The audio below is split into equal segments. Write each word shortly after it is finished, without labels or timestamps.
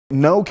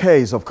No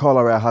case of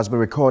cholera has been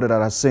recorded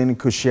at Assin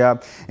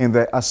Kushea in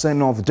the Assin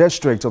North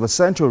District of the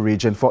Central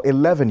Region for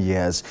 11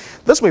 years.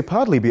 This may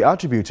partly be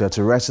attributed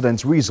to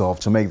residents' resolve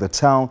to make the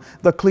town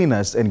the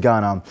cleanest in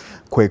Ghana.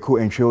 Kweku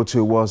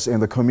Ntriotu was in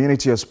the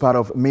community as part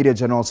of Media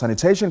General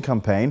Sanitation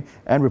campaign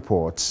and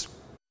reports.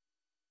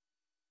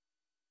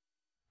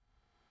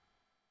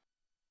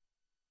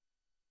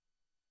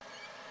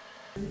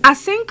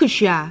 Assin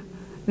Kushea,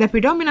 the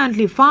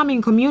predominantly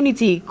farming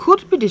community,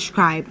 could be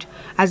described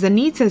as the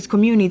neatest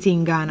community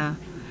in Ghana.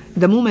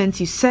 The moment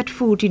you set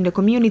foot in the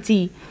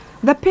community,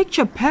 the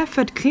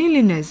picture-perfect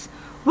cleanliness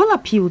will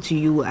appeal to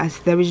you as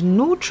there is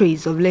no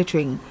trace of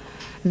littering.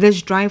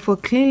 This drive for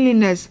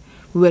cleanliness,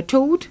 we were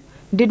told,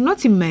 did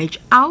not emerge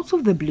out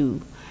of the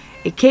blue.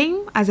 It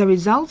came as a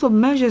result of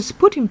measures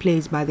put in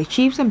place by the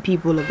chiefs and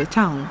people of the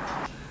town.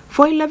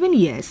 For 11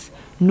 years,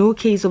 no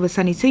case of a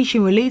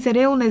sanitation-related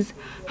illness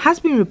has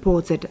been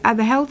reported at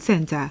the health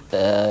center.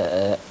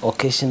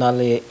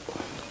 Occasionally,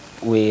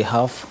 we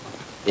have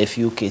a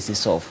few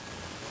cases of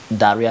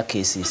diarrhea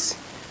cases.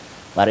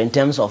 But in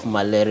terms of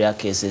malaria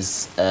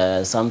cases,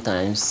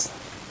 sometimes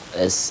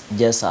it's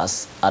just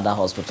as other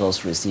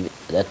hospitals receive.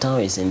 The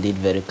town is indeed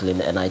very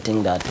clean, and I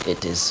think that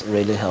it is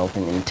really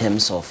helping in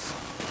terms of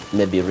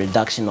maybe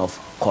reduction of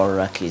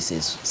cholera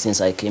cases. Since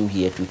I came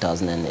here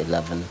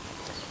 2011,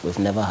 we've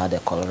never had a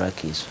cholera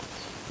case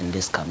in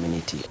this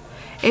community.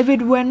 If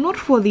it were not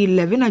for the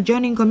 11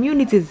 adjoining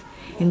communities,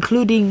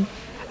 including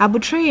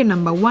Abutreye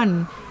number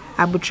 1,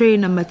 Abutreye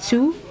number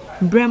 2,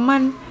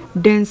 Breman,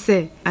 Dense,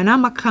 and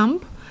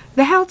Amakamp,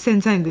 the health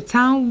center in the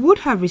town would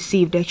have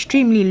received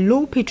extremely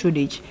low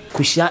patronage.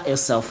 Kushea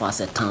itself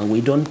as a town,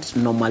 we don't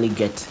normally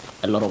get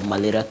a lot of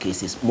malaria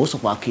cases. Most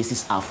of our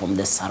cases are from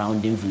the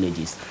surrounding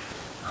villages.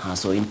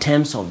 So in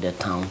terms of the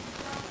town,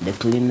 the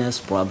cleanliness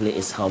probably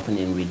is helping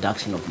in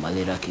reduction of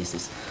malaria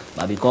cases.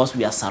 But because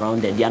we are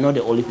surrounded, they are not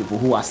the only people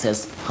who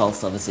access health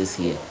services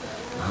here.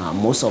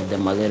 Most of the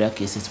malaria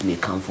cases may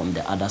come from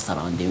the other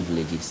surrounding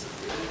villages.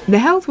 The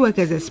health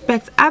workers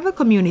expect other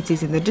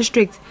communities in the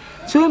district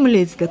to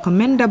emulate the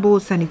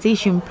commendable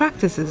sanitation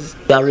practices.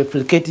 We are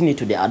replicating it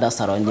to the other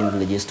surrounding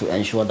villages to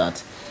ensure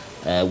that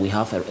we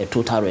have a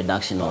total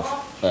reduction of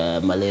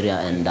malaria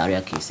and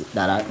diarrhea cases,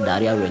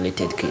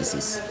 diarrhea-related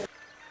cases.